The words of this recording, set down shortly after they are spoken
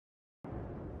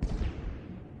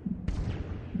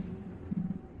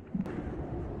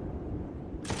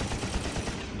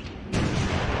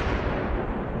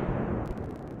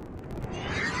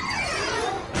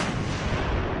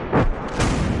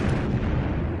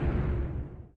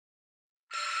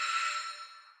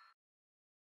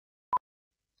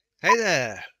Hey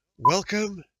there,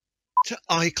 welcome to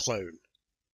iClone.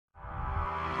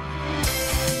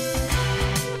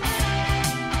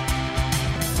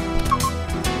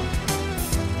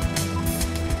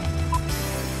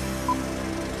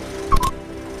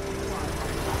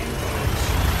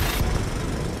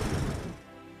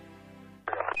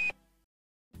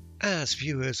 As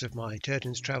viewers of my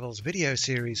Turjan's Travels video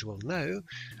series will know,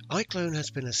 iClone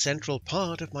has been a central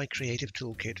part of my creative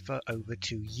toolkit for over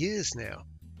 2 years now.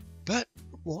 But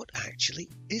what actually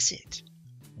is it?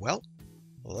 Well,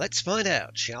 let's find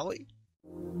out, shall we?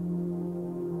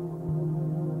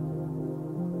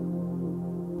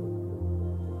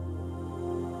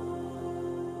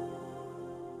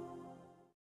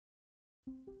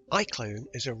 iClone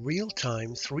is a real-time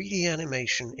 3D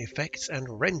animation effects and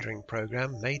rendering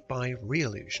program made by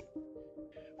Reallusion.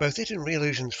 Both it and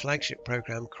Reallusion's flagship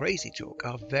program CrazyTalk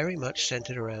are very much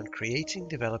centered around creating,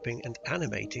 developing and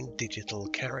animating digital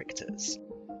characters.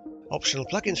 Optional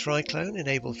plugins for iClone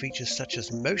enable features such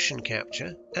as motion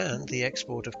capture and the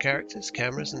export of characters,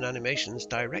 cameras and animations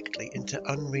directly into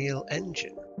Unreal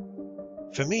Engine.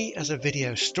 For me as a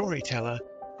video storyteller,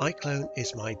 iClone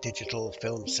is my digital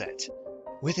film set.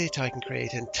 With it I can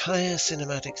create entire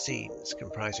cinematic scenes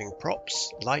comprising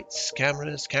props, lights,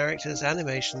 cameras, characters,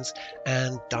 animations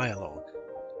and dialogue.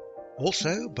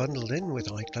 Also bundled in with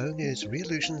iClone is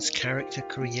Reallusion's Character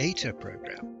Creator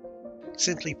program.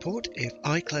 Simply put, if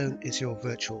iClone is your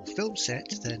virtual film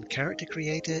set, then Character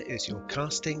Creator is your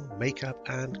casting, makeup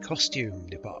and costume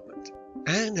department.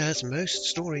 And as most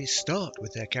stories start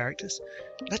with their characters,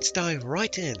 let's dive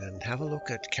right in and have a look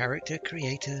at Character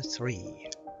Creator 3.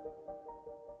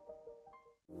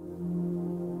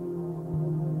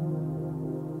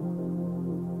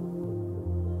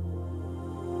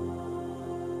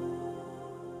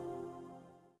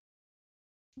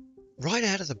 Right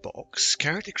out of the box,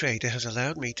 Character Creator has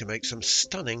allowed me to make some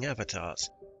stunning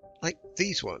avatars, like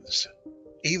these ones,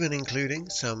 even including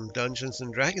some Dungeons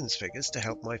 & Dragons figures to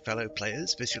help my fellow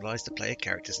players visualize the player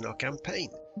characters in our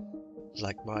campaign,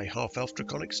 like my half-elf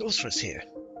draconic sorceress here,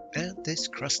 and this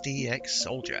crusty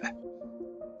ex-soldier.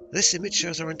 This image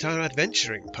shows our entire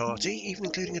adventuring party, even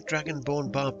including a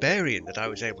dragonborn barbarian that I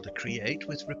was able to create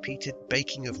with repeated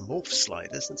baking of morph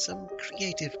sliders and some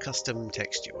creative custom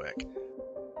texture work.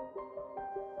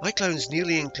 iClone's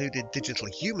newly included digital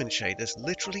human shaders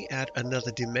literally add another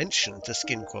dimension to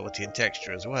skin quality and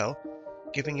texture as well,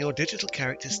 giving your digital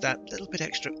characters that little bit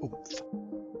extra oomph.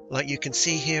 Like you can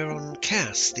see here on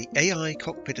Cass, the AI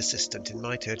cockpit assistant in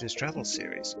my Turjan's Travels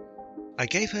series. I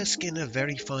gave her skin a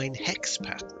very fine hex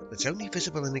pattern that's only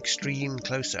visible in extreme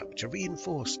close-up to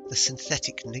reinforce the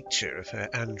synthetic nature of her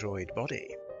android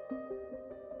body.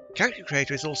 Character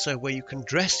Creator is also where you can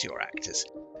dress your actors,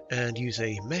 and use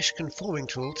a mesh conforming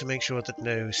tool to make sure that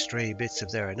no stray bits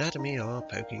of their anatomy are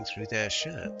poking through their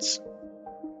shirts.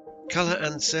 Color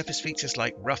and surface features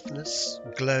like roughness,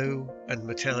 glow, and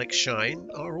metallic shine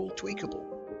are all tweakable.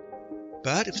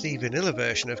 But if the vanilla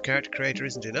version of Character Creator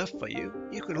isn't enough for you,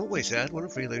 you can always add one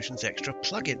of Reallusion's extra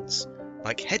plugins,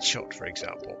 like Headshot for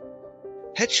example.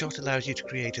 Headshot allows you to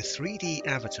create a 3D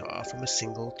avatar from a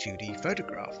single 2D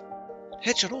photograph.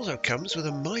 Headshot also comes with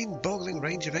a mind-boggling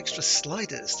range of extra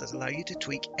sliders that allow you to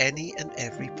tweak any and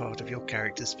every part of your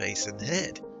character's face and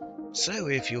head. So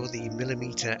if you're the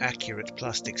millimeter accurate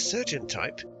plastic surgeon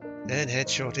type, then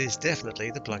Headshot is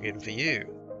definitely the plugin for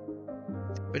you.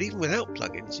 But even without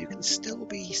plugins, you can still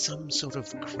be some sort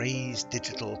of crazed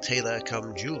digital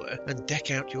tailor-cum-jeweler and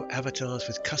deck out your avatars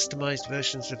with customized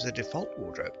versions of the default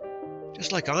wardrobe.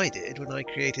 Just like I did when I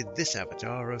created this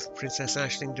avatar of Princess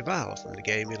Aisling Duval from the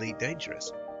game Elite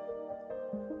Dangerous.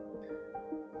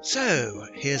 So,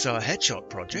 here's our Headshot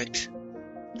project.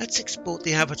 Let's export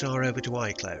the avatar over to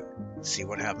iClone and see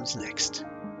what happens next.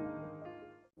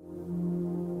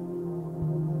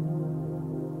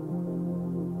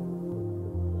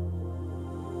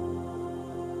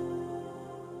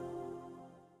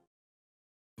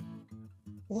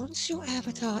 Once your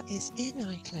avatar is in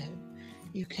iClone,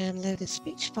 you can load a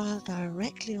speech file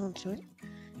directly onto it,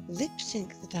 lip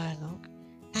sync the dialogue,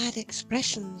 add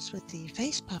expressions with the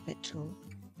face puppet tool,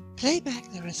 play back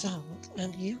the result,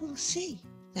 and you will see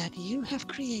that you have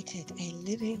created a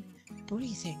living,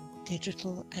 breathing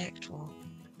digital actor.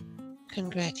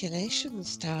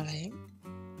 Congratulations, darling.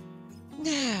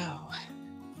 Now,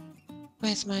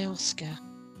 where's my Oscar?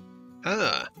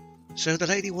 Ah, so the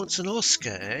lady wants an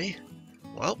Oscar, eh?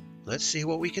 Well, let's see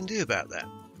what we can do about that.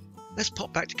 Let's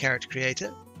pop back to Character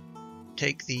Creator,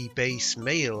 take the base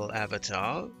male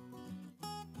avatar,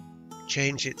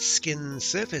 change its skin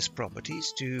surface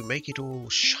properties to make it all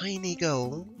shiny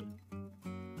gold,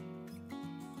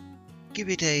 give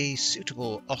it a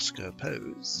suitable Oscar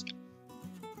pose,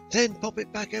 then pop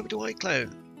it back over to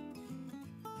iClone.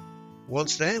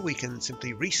 Once there, we can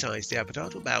simply resize the avatar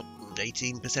to about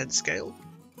 18% scale,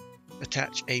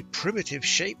 attach a primitive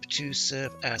shape to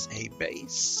serve as a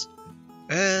base,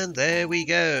 and there we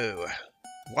go.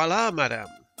 Voila, madame,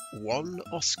 1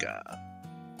 Oscar.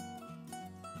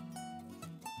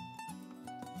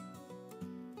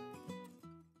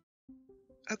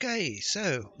 Okay,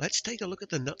 so let's take a look at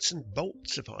the nuts and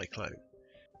bolts of iClone.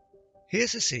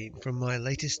 Here's a scene from my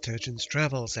latest Turjan's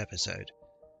Travels episode.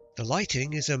 The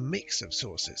lighting is a mix of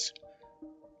sources: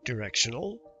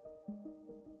 directional,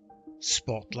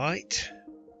 spotlight,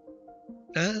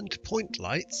 and point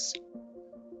lights,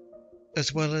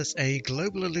 as well as a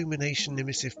global illumination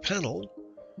emissive panel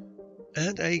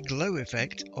and a glow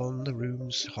effect on the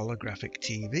room's holographic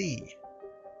TV.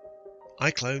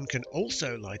 iClone can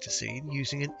also light a scene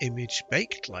using an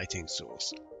image-baked lighting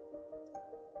source.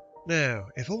 Now,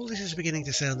 if all this is beginning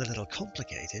to sound a little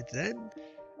complicated, then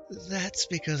that's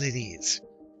because it is.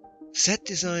 Set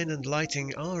design and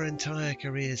lighting are entire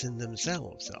careers in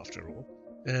themselves, after all,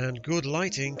 and good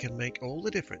lighting can make all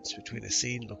the difference between a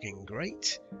scene looking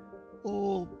great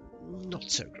or not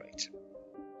so great.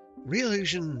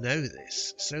 Reallusion know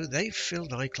this, so they've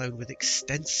filled iClone with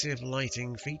extensive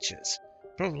lighting features,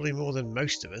 probably more than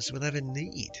most of us will ever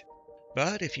need.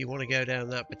 But if you want to go down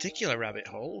that particular rabbit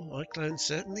hole, iClone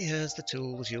certainly has the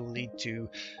tools you'll need to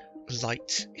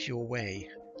light your way.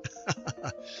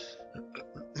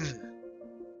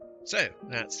 So,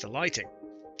 that's the lighting.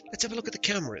 Let's have a look at the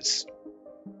cameras.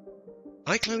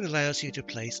 iClone allows you to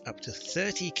place up to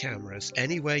 30 cameras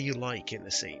anywhere you like in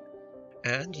the scene,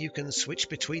 and you can switch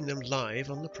between them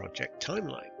live on the project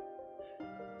timeline.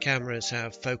 Cameras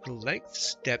have focal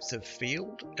lengths, depth of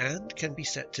field, and can be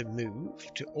set to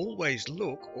move, to always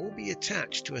look or be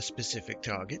attached to a specific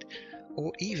target,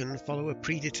 or even follow a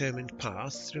predetermined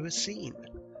path through a scene.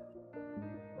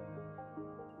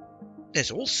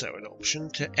 There's also an option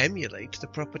to emulate the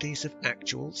properties of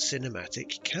actual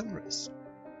cinematic cameras.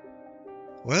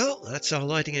 Well, that's our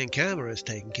lighting and cameras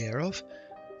taken care of.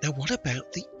 Now what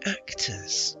about the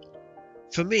actors?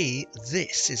 For me,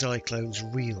 this is iClone's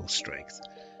real strength.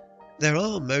 There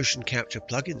are motion capture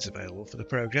plugins available for the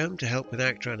program to help with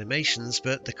actor animations,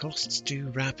 but the costs do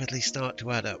rapidly start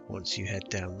to add up once you head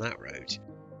down that road.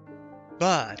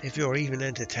 But if you're even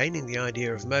entertaining the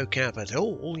idea of mocap at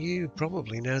all, you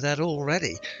probably know that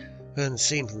already. And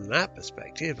seen from that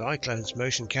perspective, iClone's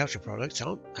motion capture products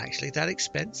aren't actually that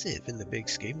expensive in the big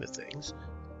scheme of things.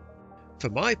 For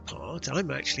my part, I'm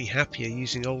actually happier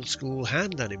using old school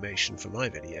hand animation for my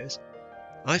videos.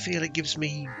 I feel it gives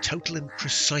me total and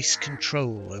precise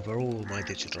control over all my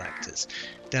digital actors,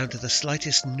 down to the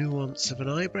slightest nuance of an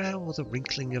eyebrow or the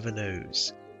wrinkling of a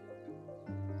nose.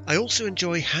 I also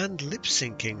enjoy hand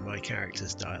lip-syncing my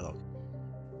characters' dialogue.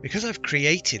 Because I've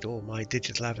created all my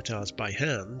digital avatars by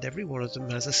hand, every one of them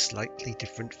has a slightly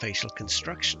different facial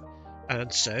construction,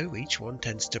 and so each one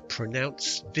tends to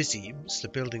pronounce visemes, the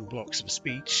building blocks of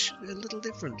speech, a little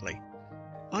differently.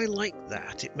 I like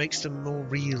that, it makes them more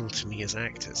real to me as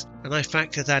actors, and I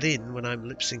factor that in when I'm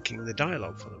lip-syncing the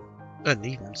dialogue for them, and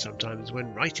even sometimes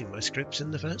when writing my scripts in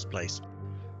the first place.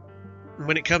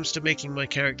 When it comes to making my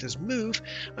characters move,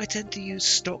 I tend to use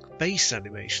stock base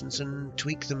animations and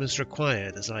tweak them as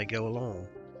required as I go along.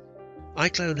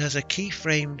 iClone has a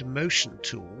keyframed motion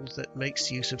tool that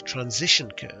makes use of transition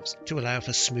curves to allow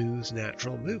for smooth,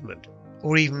 natural movement,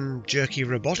 or even jerky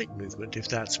robotic movement if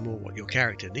that's more what your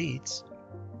character needs.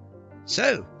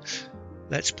 So,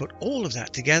 let's put all of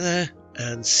that together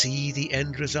and see the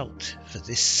end result for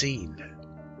this scene.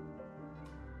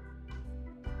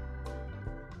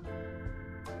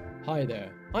 Hi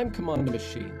there, I'm Commander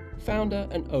Machine, founder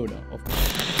and owner of...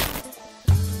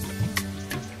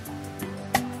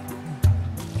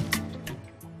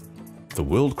 The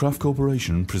Worldcraft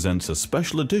Corporation presents a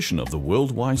special edition of the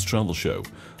Worldwide Travel Show,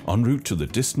 en route to the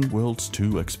Distant Worlds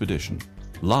 2 expedition,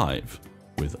 live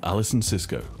with Alison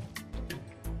Cisco.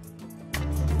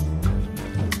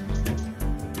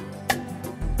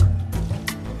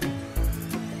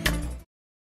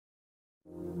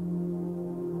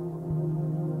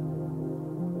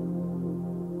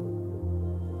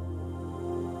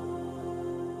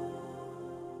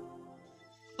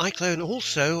 iClone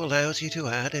also allows you to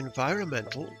add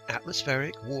environmental,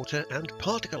 atmospheric, water and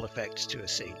particle effects to a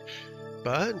scene,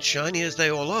 but shiny as they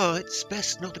all are, it's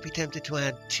best not to be tempted to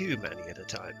add too many at a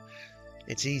time.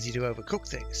 It's easy to overcook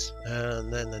things,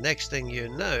 and then the next thing you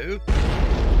know...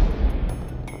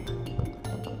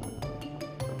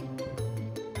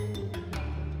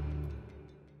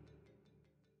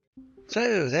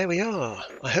 So there we are.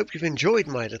 I hope you've enjoyed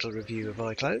my little review of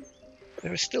iClone.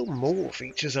 There are still more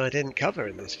features I didn't cover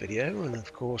in this video, and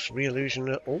of course Reallusion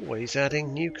are always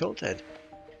adding new content.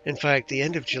 In fact, the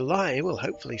end of July will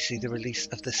hopefully see the release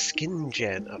of the Skin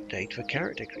Gen update for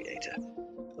Character Creator.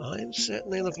 I'm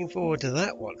certainly looking forward to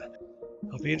that one.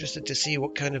 I'll be interested to see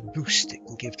what kind of boost it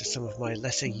can give to some of my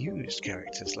lesser used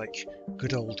characters, like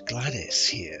good old Gladys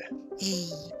here.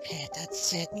 Pet, I'd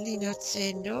certainly not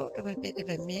say no to a bit of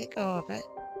a makeover.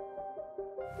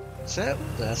 So,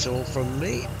 that's all from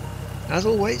me. As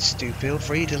always, do feel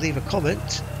free to leave a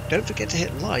comment, don't forget to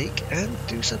hit like, and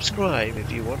do subscribe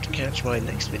if you want to catch my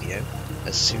next video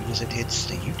as soon as it hits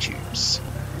the YouTubes.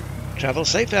 Travel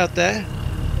safe out there.